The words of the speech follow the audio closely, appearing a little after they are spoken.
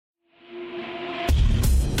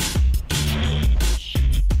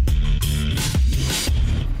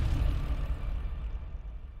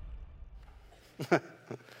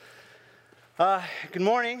Good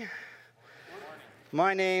morning.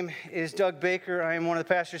 My name is Doug Baker. I am one of the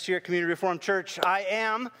pastors here at Community Reformed Church. I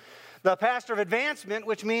am the pastor of advancement,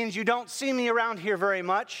 which means you don't see me around here very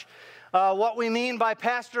much. What we mean by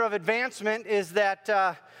pastor of advancement is that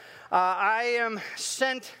I am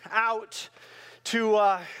sent out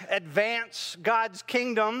to advance God's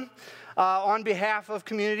kingdom on behalf of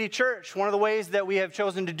Community Church. One of the ways that we have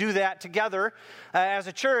chosen to do that together as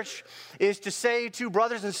a church is to say to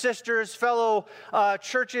brothers and sisters, fellow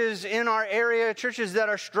churches in our area, churches that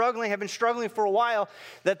are struggling, have been struggling for a while,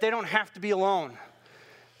 that they don't have to be alone.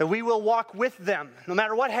 That we will walk with them. No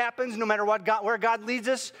matter what happens, no matter where God leads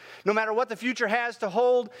us, no matter what the future has to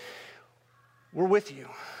hold, we're with you.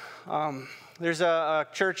 There's a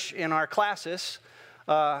church in our classes,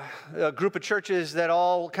 a group of churches that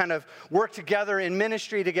all kind of work together in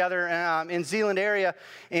ministry together in Zeeland area,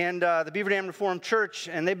 and the Beaver Dam Reformed Church,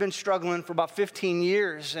 and they've been struggling for about 15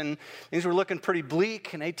 years, and things were looking pretty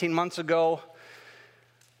bleak, and 18 months ago,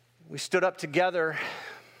 we stood up together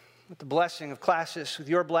with the blessing of classes, with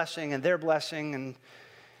your blessing and their blessing, and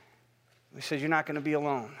we said, you're not going to be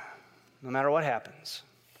alone, no matter what happens.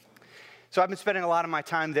 So I've been spending a lot of my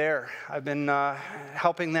time there. I've been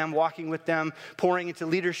helping them, walking with them, pouring into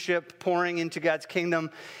leadership, pouring into God's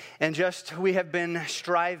kingdom. And we have been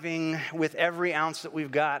striving with every ounce that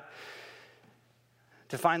we've got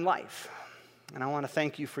to find life. And I want to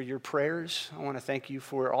thank you for your prayers. I want to thank you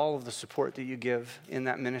for all of the support that you give in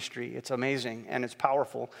that ministry. It's amazing and it's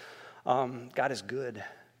powerful. God is good.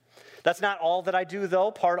 That's not all that I do,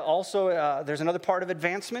 though. There's another part of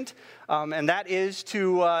advancement, and that is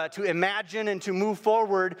to imagine and to move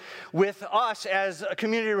forward with us as a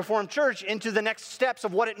Community Reformed Church into the next steps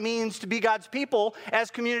of what it means to be God's people as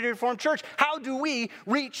Community Reformed Church. How do we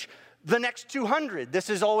reach the next 200? This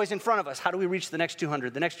is always in front of us. How do we reach the next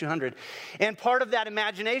 200, the next 200? And part of that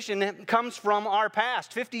imagination comes from our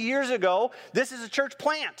past. 50 years ago, this is a church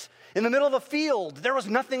plant in the middle of a field. There was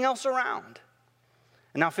nothing else around.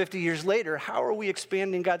 And now 50 years later, how are we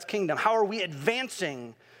expanding God's kingdom? How are we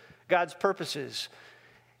advancing God's purposes?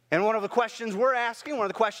 And one of the questions we're asking, one of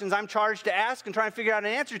the questions I'm charged to ask and trying to figure out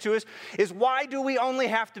an answer to is why do we only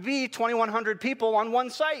have to be 2,100 people on one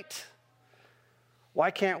site?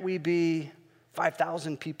 Why can't we be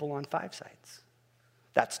 5,000 people on 5 sites?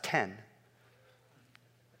 That's 10.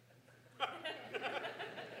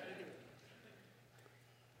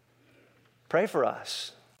 Pray for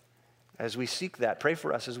us as we seek that. Pray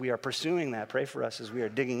for us as we are pursuing that. Pray for us as we are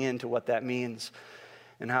digging into what that means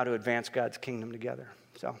and how to advance God's kingdom together.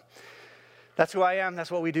 So that's who I am.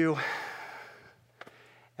 That's what we do.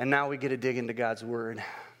 And now we get to dig into God's word.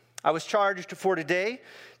 I was charged for today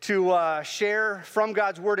to share from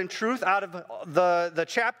God's word and truth out of the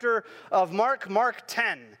chapter of Mark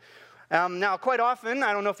 10. Now, quite often,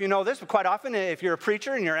 I don't know if you know this, but quite often, if you're a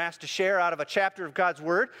preacher and you're asked to share out of a chapter of God's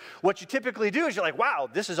word, what you typically do is you're like, wow,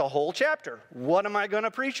 this is a whole chapter. What am I going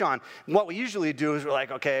to preach on? And what we usually do is we're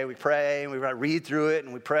like, okay, we pray, and we read through it,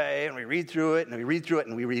 and we pray, and we read through it, and we read through it,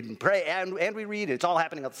 and we read and pray, and we read. It's all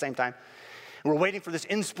happening at the same time. And we're waiting for this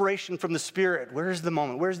inspiration from the Spirit. Where's the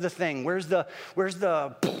moment? Where's the thing? Where's the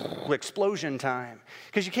explosion time?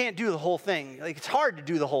 Because you can't do the whole thing. Like, it's hard to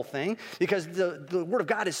do the whole thing because the Word of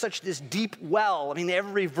God is such this deep well. I mean,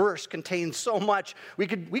 every verse contains so much. We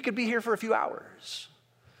could be here for a few hours.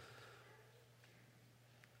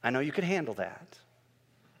 I know you could handle that.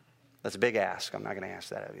 That's a big ask. I'm not going to ask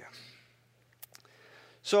that of you.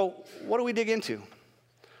 So what do we dig into?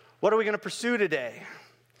 What are we going to pursue today?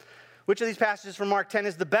 Which of these passages from Mark 10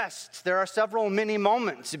 is the best? There are several mini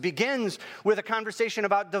moments. It begins with a conversation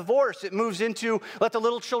about divorce. It moves into, let the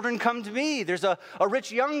little children come to me. There's a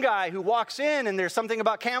rich young guy who walks in, and there's something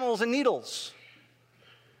about camels and needles.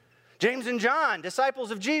 James and John, disciples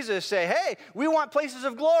of Jesus, say, hey, we want places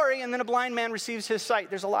of glory, and then a blind man receives his sight.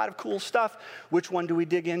 There's a lot of cool stuff. Which one do we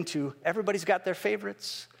dig into? Everybody's got their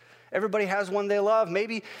favorites. Everybody has one they love.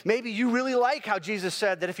 Maybe you really like how Jesus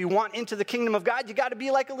said that if you want into the kingdom of God, you got to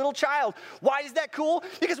be like a little child. Why is that cool?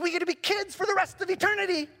 Because we get to be kids for the rest of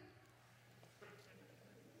eternity.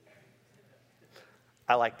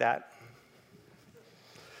 I like that.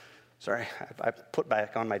 Sorry, I put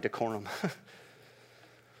back on my decorum.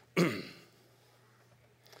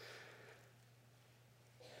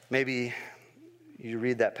 Maybe you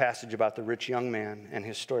read that passage about the rich young man and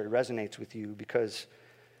his story resonates with you because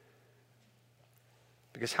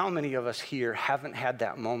how many of us here haven't had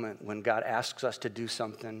that moment when God asks us to do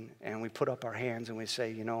something and we put up our hands and we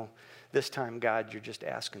say, you know, this time, God, you're just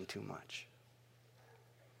asking too much.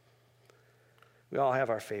 We all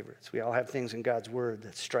have our favorites. We all have things in God's word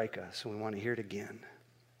that strike us and we want to hear it again.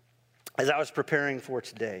 As I was preparing for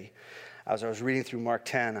today, as I was reading through Mark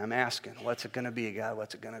 10, I'm asking, what's it going to be, God?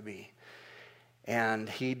 What's it going to be? And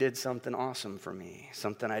he did something awesome for me,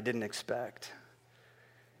 something I didn't expect.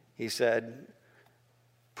 He said,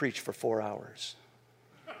 preach for 4 hours.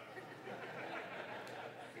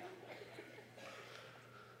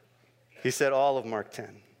 He said all of Mark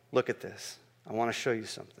 10. Look at this. I want to show you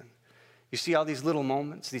something. You see all these little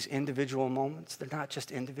moments, these individual moments? They're not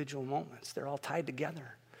just individual moments. They're all tied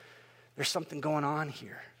together. There's something going on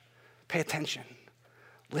here. Pay attention.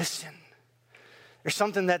 Listen. There's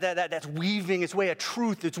something that's weaving its way, a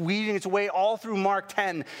truth that's weaving its way all through Mark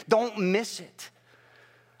 10. Don't miss it.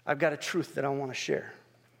 I've got a truth that I want to share.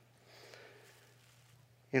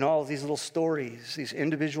 In all of these little stories, these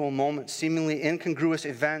individual moments, seemingly incongruous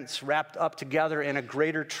events wrapped up together in a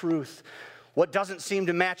greater truth. What doesn't seem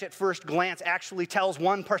to match at first glance actually tells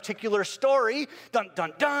one particular story. Dun,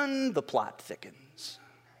 dun, dun, the plot thickens.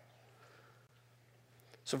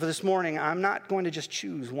 So for this morning, I'm not going to just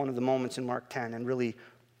choose one of the moments in Mark 10 and really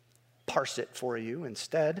parse it for you.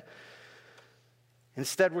 Instead,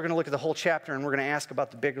 we're going to look at the whole chapter and we're going to ask about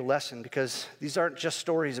the bigger lesson, because these aren't just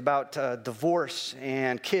stories about divorce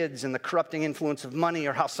and kids and the corrupting influence of money,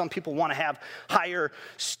 or how some people want to have higher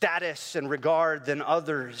status and regard than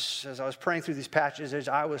others. As I was praying through these passages,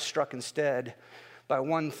 I was struck instead by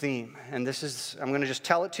one theme. And I'm going to just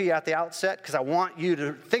tell it to you at the outset because I want you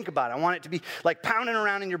to think about it. I want it to be like pounding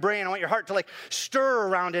around in your brain. I want your heart to like stir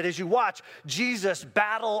around it as you watch Jesus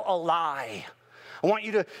battle a lie. I want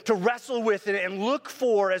you to wrestle with it and look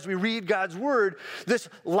for, as we read God's word, this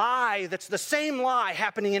lie that's the same lie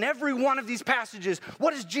happening in every one of these passages.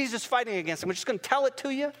 What is Jesus fighting against? I'm just going to tell it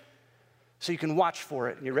to you so you can watch for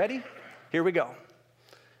it. You ready? Here we go.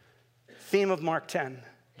 Theme of Mark 10.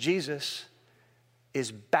 Jesus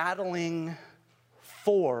is battling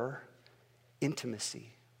for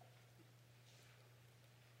intimacy.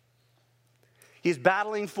 He's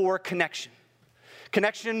battling for connection.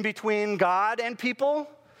 Connection between God and people,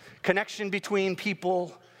 connection between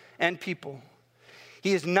people and people.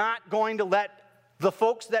 He is not going to let the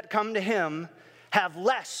folks that come to him have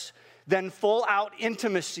less than full out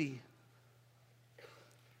intimacy.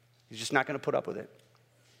 He's just not going to put up with it.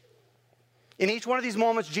 In each one of these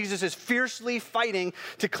moments, Jesus is fiercely fighting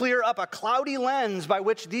to clear up a cloudy lens by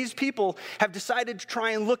which these people have decided to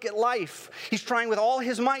try and look at life. He's trying with all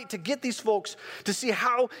his might to get these folks to see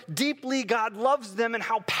how deeply God loves them and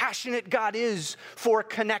how passionate God is for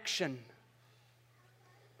connection.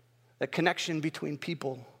 That connection between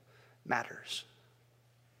people matters.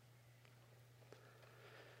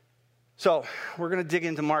 So we're going to dig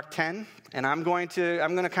into Mark 10, and I'm going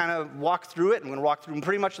to kind of walk through it. I'm going to walk through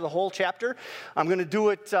pretty much the whole chapter. I'm going to do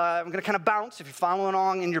it, I'm going to kind of bounce. If you're following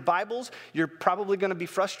along in your Bibles, you're probably going to be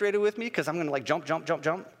frustrated with me because I'm going to like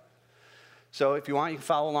jump. So if you want, you can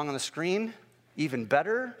follow along on the screen. Even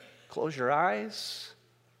better, close your eyes,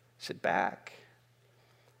 sit back,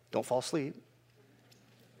 don't fall asleep,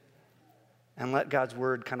 and let God's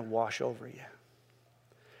word kind of wash over you.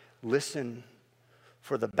 Listen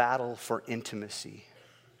for the battle for intimacy.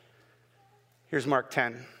 Here's Mark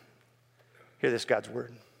 10. Hear this, God's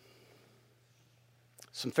word.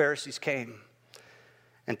 Some Pharisees came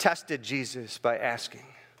and tested Jesus by asking,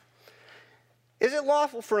 "Is it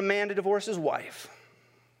lawful for a man to divorce his wife?"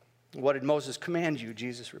 "What did Moses command you?"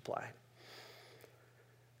 Jesus replied.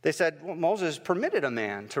 They said, "Well, Moses permitted a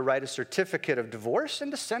man to write a certificate of divorce and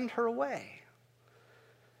to send her away."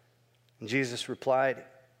 And Jesus replied,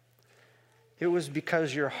 "It was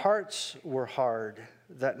because your hearts were hard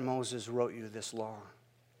that Moses wrote you this law.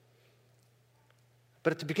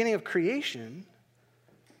 But at the beginning of creation,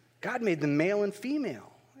 God made them male and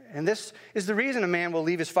female. And this is the reason a man will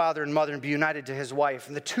leave his father and mother and be united to his wife.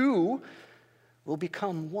 And the two will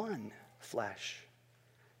become one flesh.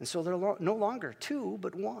 And so they're no longer two,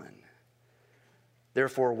 but one.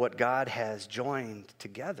 Therefore, what God has joined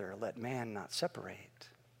together, let man not separate."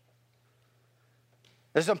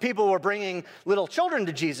 There's some people who were bringing little children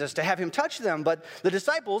to Jesus to have him touch them, but the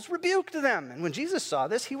disciples rebuked them. And when Jesus saw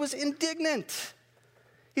this, he was indignant.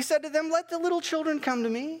 He said to them, "Let the little children come to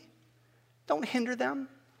me. Don't hinder them."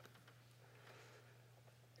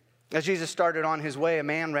 As Jesus started on his way, a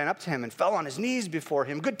man ran up to him and fell on his knees before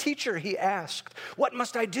him. "Good teacher," he asked, "what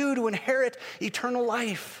must I do to inherit eternal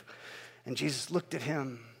life?" And Jesus looked at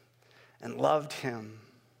him and loved him.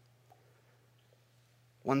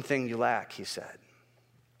 "One thing you lack," he said.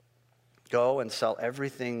 "Go and sell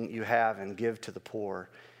everything you have and give to the poor,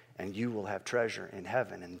 and you will have treasure in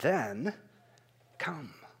heaven. And then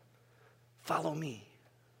come, follow me."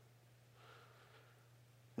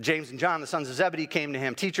 James and John, the sons of Zebedee, came to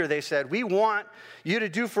him. Teacher, they said, we want you to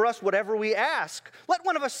do for us whatever we ask. Let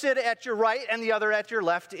one of us sit at your right and the other at your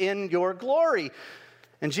left in your glory.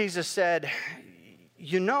 And Jesus said,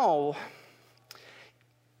 you know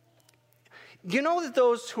that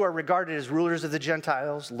those who are regarded as rulers of the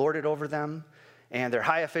Gentiles lord it over them, and their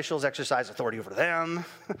high officials exercise authority over them?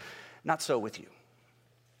 Not so with you.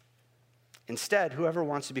 Instead, whoever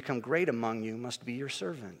wants to become great among you must be your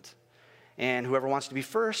servant. And whoever wants to be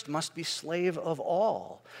first must be slave of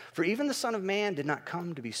all. For even the Son of Man did not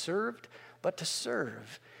come to be served, but to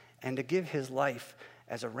serve, and to give his life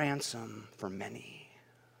as a ransom for many.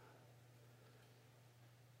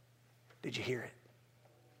 Did you hear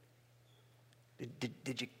it?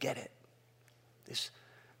 Did you get it? This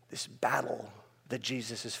battle that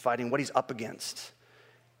Jesus is fighting, what he's up against,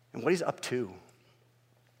 and what he's up to.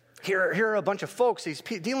 Here are a bunch of folks, he's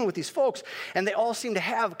dealing with these folks, and they all seem to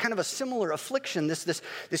have kind of a similar affliction, this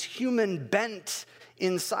human bent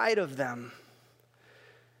inside of them.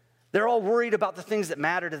 They're all worried about the things that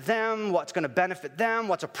matter to them, what's going to benefit them,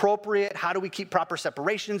 what's appropriate, how do we keep proper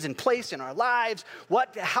separations in place in our lives,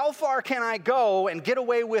 how far can I go and get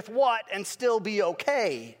away with what and still be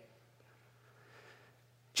okay?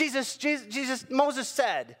 Moses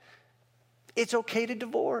said, it's okay to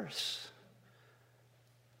divorce.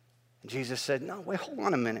 Jesus said, no, wait, hold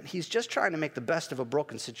on a minute. He's just trying to make the best of a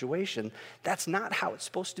broken situation. That's not how it's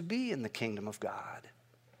supposed to be in the kingdom of God.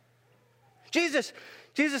 Jesus,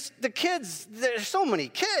 the kids, there's so many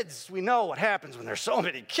kids. We know what happens when there's so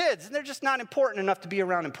many kids, and they're just not important enough to be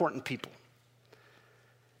around important people.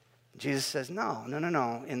 Jesus says, no.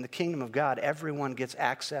 In the kingdom of God, everyone gets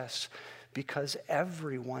access because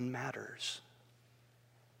everyone matters.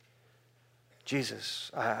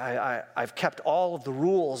 Jesus, I've kept all of the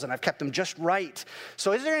rules and I've kept them just right.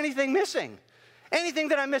 So is there anything missing? Anything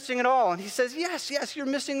that I'm missing at all? And he says, yes, you're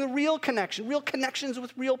missing the real connection, real connections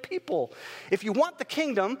with real people. If you want the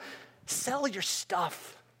kingdom, sell your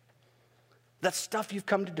stuff. That stuff you've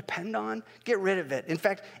come to depend on, get rid of it. In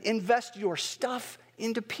fact, invest your stuff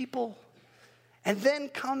into people and then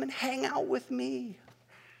come and hang out with me.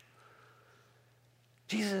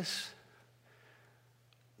 Jesus,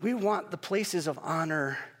 we want the places of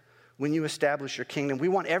honor when you establish your kingdom. We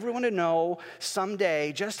want everyone to know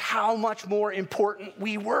someday just how much more important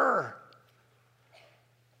we were.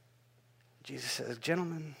 Jesus says,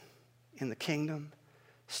 gentlemen, in the kingdom,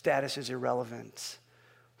 status is irrelevant.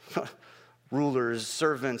 Rulers,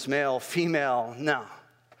 servants, male, female, no.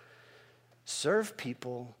 Serve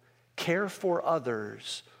people, care for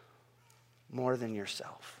others more than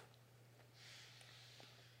yourself.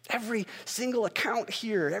 Every single account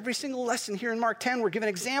here, every single lesson here in Mark 10, we're given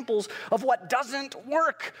examples of what doesn't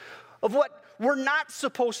work, of what we're not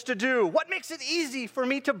supposed to do, what makes it easy for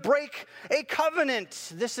me to break a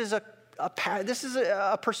covenant. This is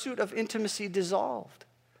a pursuit of intimacy dissolved.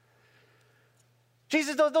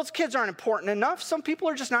 Jesus, those kids aren't important enough. Some people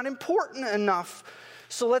are just not important enough.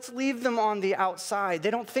 So let's leave them on the outside.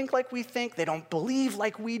 They don't think like we think. They don't believe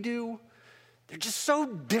like we do. They're just so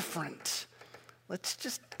different. Let's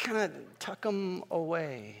just kind of tuck them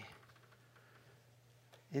away.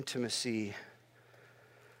 Intimacy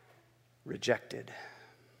rejected.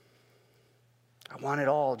 I want it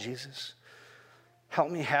all, Jesus.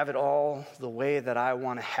 Help me have it all the way that I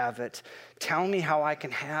want to have it. Tell me how I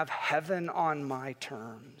can have heaven on my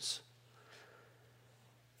terms.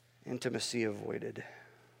 Intimacy avoided.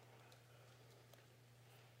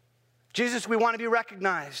 Jesus, we want to be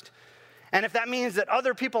recognized. And if that means that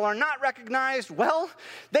other people are not recognized, well,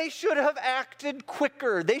 they should have acted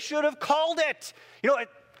quicker. They should have called it.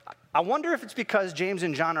 I wonder if it's because James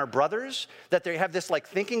and John are brothers that they have this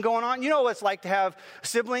thinking going on. You know what it's like to have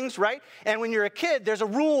siblings, right? And when you're a kid, there's a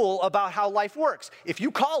rule about how life works. If you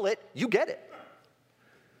call it, you get it.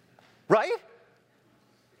 Right?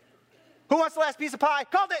 Who wants the last piece of pie?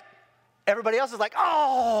 Called it. Everybody else is like,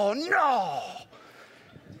 oh, no.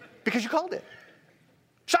 Because you called it.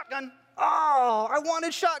 Shotgun. Oh, I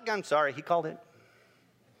wanted shotgun. Sorry, he called it.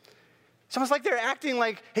 It's almost like they're acting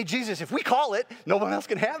like, hey, Jesus, if we call it, no one else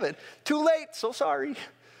can have it. Too late, so sorry.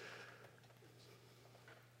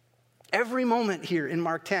 Every moment here in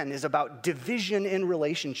Mark 10 is about division in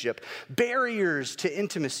relationship, barriers to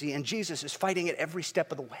intimacy, and Jesus is fighting it every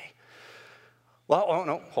step of the way. Well, oh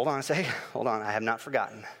no, hold on a second. Hold on, I have not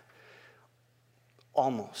forgotten.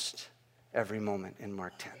 Almost every moment in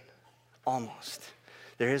Mark 10. Almost.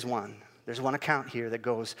 There's one account here that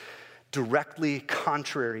goes directly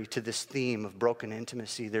contrary to this theme of broken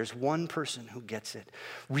intimacy. There's one person who gets it,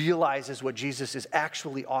 realizes what Jesus is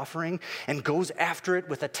actually offering, and goes after it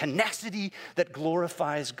with a tenacity that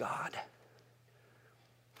glorifies God.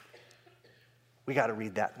 We got to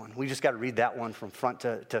read that one. We just got to read that one from front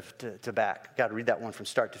to back. Got to read that one from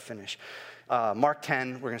start to finish. Mark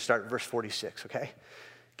 10, we're going to start at verse 46, okay?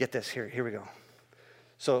 Get this, here we go.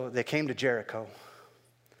 So they came to Jericho.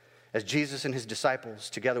 As Jesus and his disciples,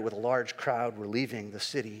 together with a large crowd, were leaving the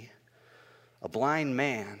city, a blind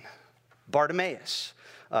man, Bartimaeus,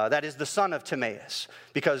 that is the son of Timaeus,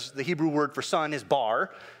 because the Hebrew word for son is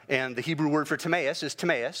bar, and the Hebrew word for Timaeus is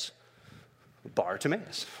Timaeus.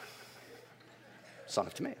 Bartimaeus, son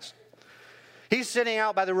of Timaeus. He's sitting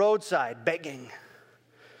out by the roadside begging.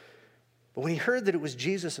 But when he heard that it was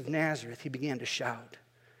Jesus of Nazareth, he began to shout,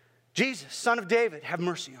 "Jesus, son of David, have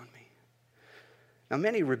mercy on me." Now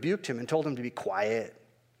many rebuked him and told him to be quiet,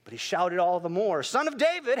 but he shouted all the more, "Son of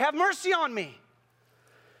David, have mercy on me."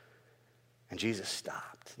 And Jesus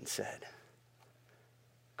stopped and said,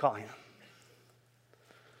 "Call him."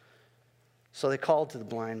 So they called to the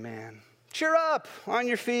blind man, "Cheer up, on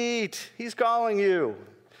your feet, he's calling you."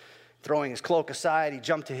 Throwing his cloak aside, he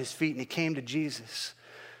jumped to his feet and he came to Jesus.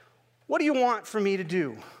 "What do you want for me to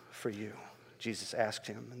do for you?" Jesus asked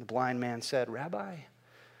him. And the blind man said, "Rabbi,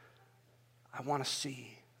 I want to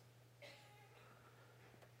see."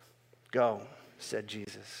 "Go," said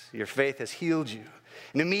Jesus, "your faith has healed you."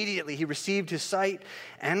 And immediately he received his sight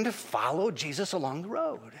and followed Jesus along the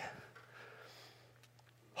road.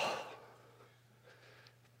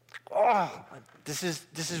 Oh, this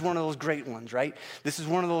is one of those great ones, right? This is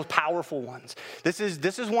one of those powerful ones. This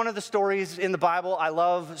is one of the stories in the Bible I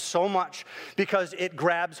love so much because it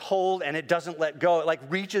grabs hold and it doesn't let go. It like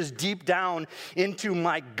reaches deep down into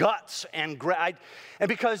my guts and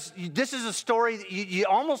because this is a story that you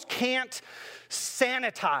almost can't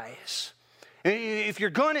sanitize. If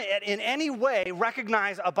you're going to, in any way,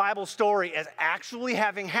 recognize a Bible story as actually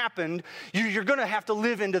having happened, you're going to have to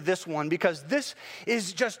live into this one because this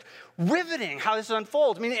is just riveting how this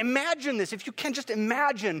unfolds. I mean, imagine this. If you can just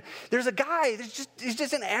imagine, there's a guy, he's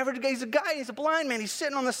just an average guy. He's a guy, he's a blind man. He's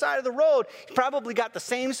sitting on the side of the road. He's probably got the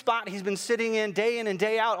same spot he's been sitting in and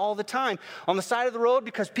day out all the time on the side of the road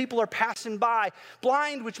because people are passing by.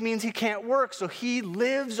 Blind, which means he can't work, so he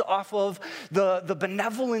lives off of the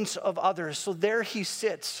benevolence of others. So there he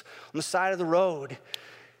sits on the side of the road, and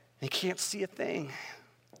he can't see a thing,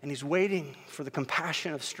 and he's waiting for the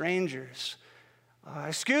compassion of strangers.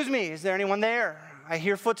 "Excuse me, is there anyone there? I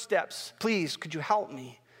hear footsteps. Please, could you help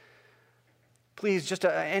me? Please, just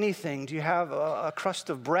anything. Do you have a crust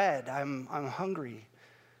of bread? I'm hungry.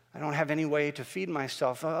 I don't have any way to feed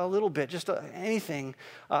myself. A little bit, just anything.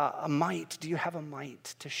 A mite. Do you have a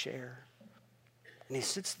mite to share?" And he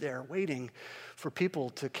sits there waiting for people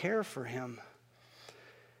to care for him.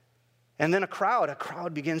 And then a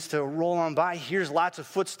crowd begins to roll on by. He hears lots of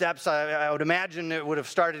footsteps. I would imagine it would have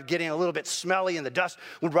started getting a little bit smelly and the dust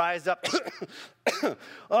would rise up.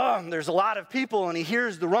 There's a lot of people, and he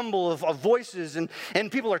hears the rumble of voices, and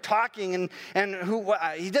people are talking, and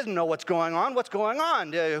he doesn't know what's going on. What's going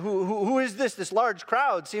on? Who is this? This large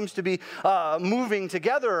crowd seems to be moving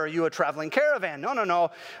together. Are you a traveling caravan?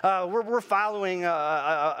 No. We're following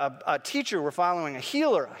a teacher. We're following a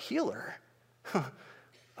healer. A healer?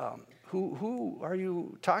 Who are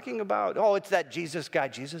you talking about? Oh, it's that Jesus guy,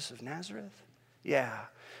 Jesus of Nazareth? Yeah,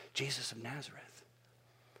 Jesus of Nazareth.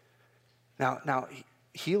 Now,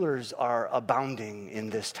 healers are abounding in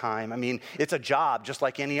this time. I mean, it's a job just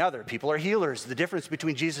like any other. People are healers. The difference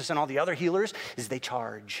between Jesus and all the other healers is they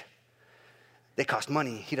charge. They cost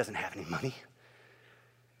money. He doesn't have any money.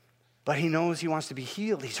 But he knows he wants to be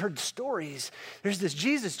healed. He's heard the stories. There's this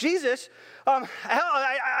Jesus, please,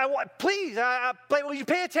 will you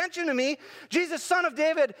pay attention to me? Jesus, son of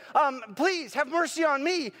David, please have mercy on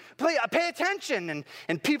me. Please, pay attention.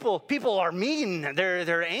 And people are mean.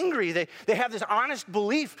 They're angry. They have this honest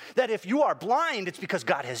belief that if you are blind, it's because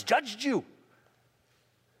God has judged you.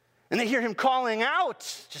 And they hear him calling out,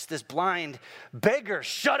 just this blind beggar,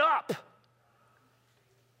 "Shut up.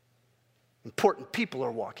 Important people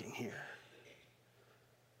are walking here."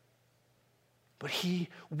 But he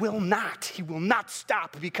will not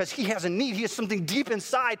stop because he has a need. He has something deep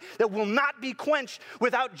inside that will not be quenched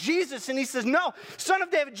without Jesus. And he says, "No, son of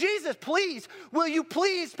David, Jesus, please, will you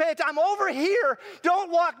please pay attention? I'm over here. Don't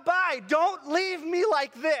walk by. Don't leave me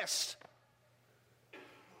like this."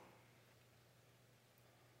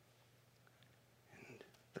 And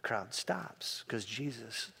the crowd stops because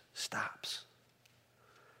Jesus stops.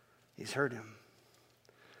 He's heard him.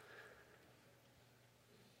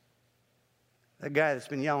 That guy that's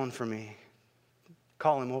been yelling for me,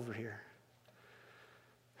 call him over here.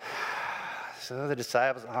 So the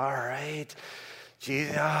disciples, "All right,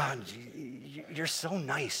 Jesus, you're so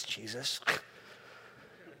nice, Jesus.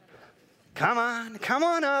 come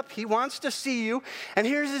on up. He wants to see you. And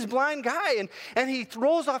here's this blind guy, and he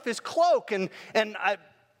throws off his cloak, and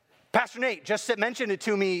Pastor Nate just mentioned it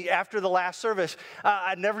to me after the last service.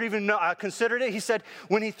 I'd never even considered it. He said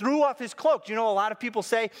when he threw off his cloak, a lot of people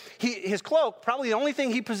say his cloak, probably the only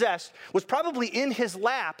thing he possessed, was probably in his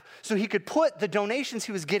lap so he could put the donations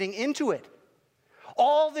he was getting into it.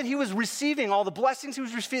 All that he was receiving, all the blessings he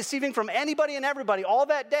was receiving from anybody and everybody all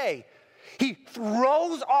that day, he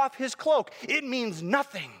throws off his cloak. It means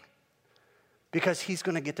nothing because he's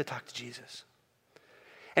going to get to talk to Jesus.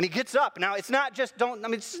 And he gets up. Now, it's not just,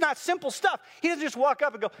 it's not simple stuff. He doesn't just walk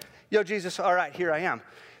up and go, yo, Jesus, all right, here I am.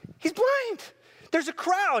 He's blind. There's a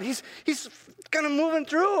crowd. He's kind of moving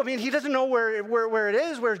through. He doesn't know where it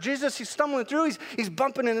is. Where's Jesus? He's stumbling through. He's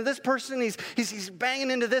bumping into this person. He's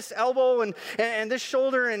banging into this elbow and this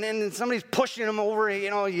shoulder, and somebody's pushing him over.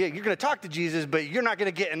 You're going to talk to Jesus, but you're not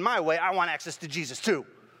going to get in my way. I want access to Jesus too.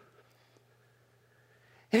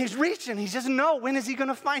 And he's reaching. He doesn't know. When is he going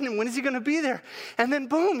to find him? When is he going to be there? And then,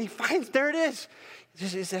 boom, he finds, there it is.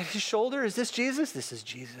 Is that his shoulder? Is this Jesus? This is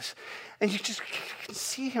Jesus. And you just can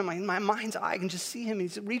see him. In my mind's eye, I can just see him.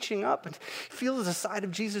 He's reaching up and feels the side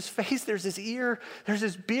of Jesus' face. There's his ear. There's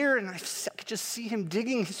his beard. And I could just see him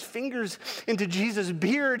digging his fingers into Jesus'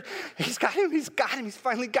 beard. He's got him. He's got him. He's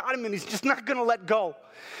finally got him. And he's just not going to let go.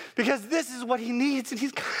 Because this is what he needs. And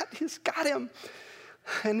he's got him.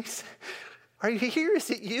 And he's, are you here?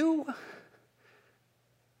 Is it you?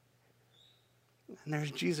 And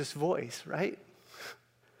there's Jesus' voice, right?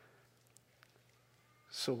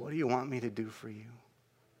 So what do you want me to do for you?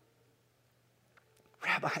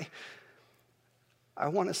 Rabbi, I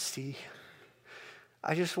want to see.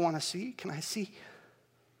 I just want to see. Can I see?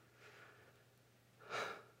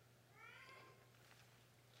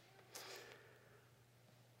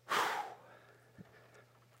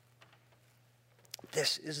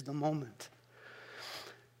 This is the moment.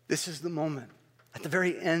 This is the moment at the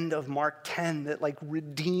very end of Mark 10 that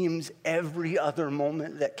redeems every other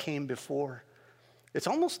moment that came before. It's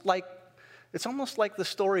almost like the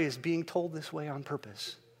story is being told this way on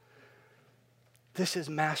purpose. This is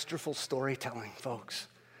masterful storytelling, folks.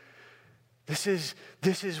 This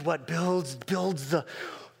is what builds the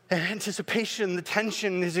anticipation, the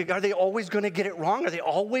tension. Are they always going to get it wrong? Are they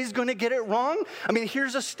always going to get it wrong?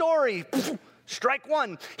 Here's a story. Strike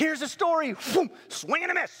one. Here's a story. Swing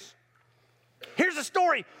and a miss. Here's a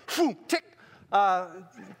story. Tick.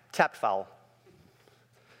 Tapped foul.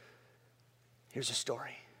 Here's a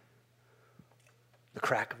story. The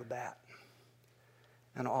crack of a bat.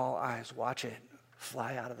 And all eyes watch it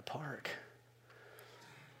fly out of the park.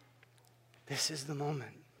 This is the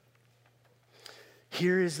moment.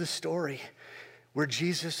 Here is the story where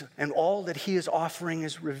Jesus and all that he is offering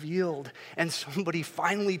is revealed, and somebody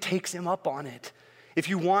finally takes him up on it. If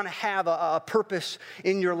you want to have a purpose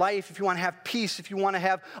in your life, if you want to have peace, if you want to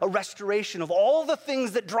have a restoration of all the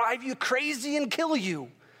things that drive you crazy and kill you,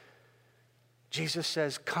 Jesus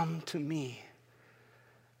says, come to me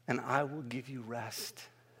and I will give you rest.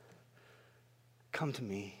 Come to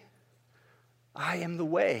me. I am the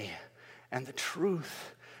way and the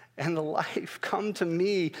truth and the life. Come to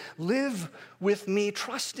me. Live with me.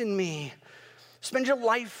 Trust in me. Spend your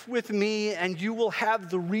life with me and you will have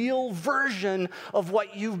the real version of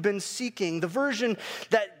what you've been seeking. The version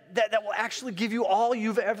that will actually give you all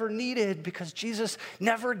you've ever needed, because Jesus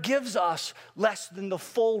never gives us less than the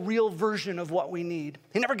full, real version of what we need.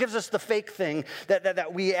 He never gives us the fake thing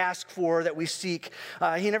that we ask for, that we seek.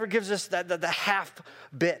 He never gives us the half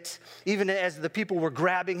bit, even as the people were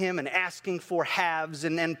grabbing him and asking for halves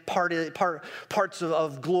and parts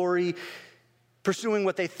of glory, pursuing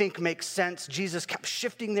what they think makes sense. Jesus kept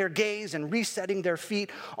shifting their gaze and resetting their feet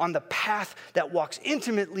on the path that walks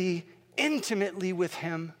intimately with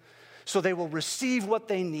him, so they will receive what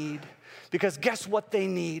they need. Because guess what they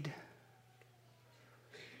need?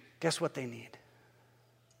 Guess what they need?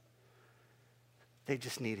 They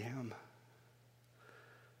just need him.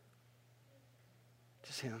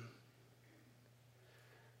 Just him.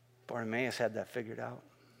 Bartimaeus had that figured out.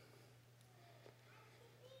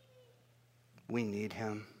 We need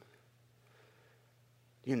him.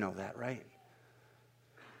 You know that, right?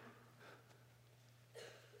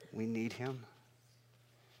 We need him.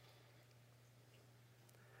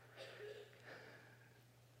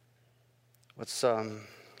 What's so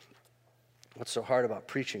hard about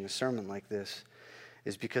preaching a sermon like this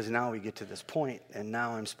is because now we get to this point, and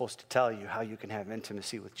now I'm supposed to tell you how you can have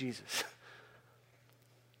intimacy with Jesus.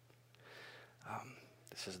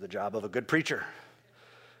 This is the job of a good preacher.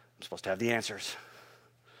 I'm supposed to have the answers.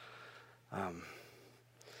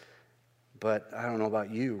 But I don't know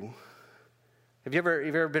about you, Have you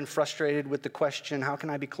ever been frustrated with the question, how can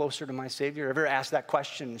I be closer to my Savior? Ever asked that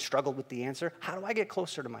question and struggled with the answer? How do I get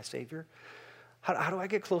closer to my Savior? How do I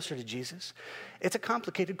get closer to Jesus? It's a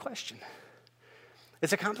complicated question.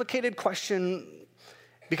 It's a complicated question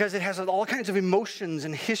because it has all kinds of emotions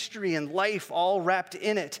and history and life all wrapped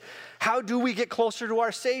in it. How do we get closer to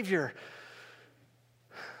our Savior?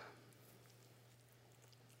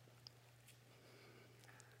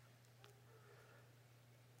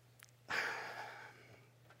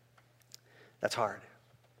 That's hard.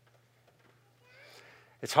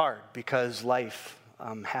 It's hard because life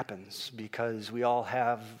happens, because we all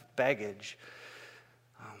have baggage.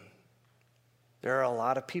 There are a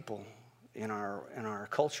lot of people in our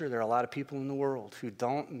culture, there are a lot of people in the world who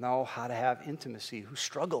don't know how to have intimacy, who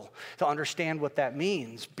struggle to understand what that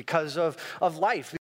means because of life.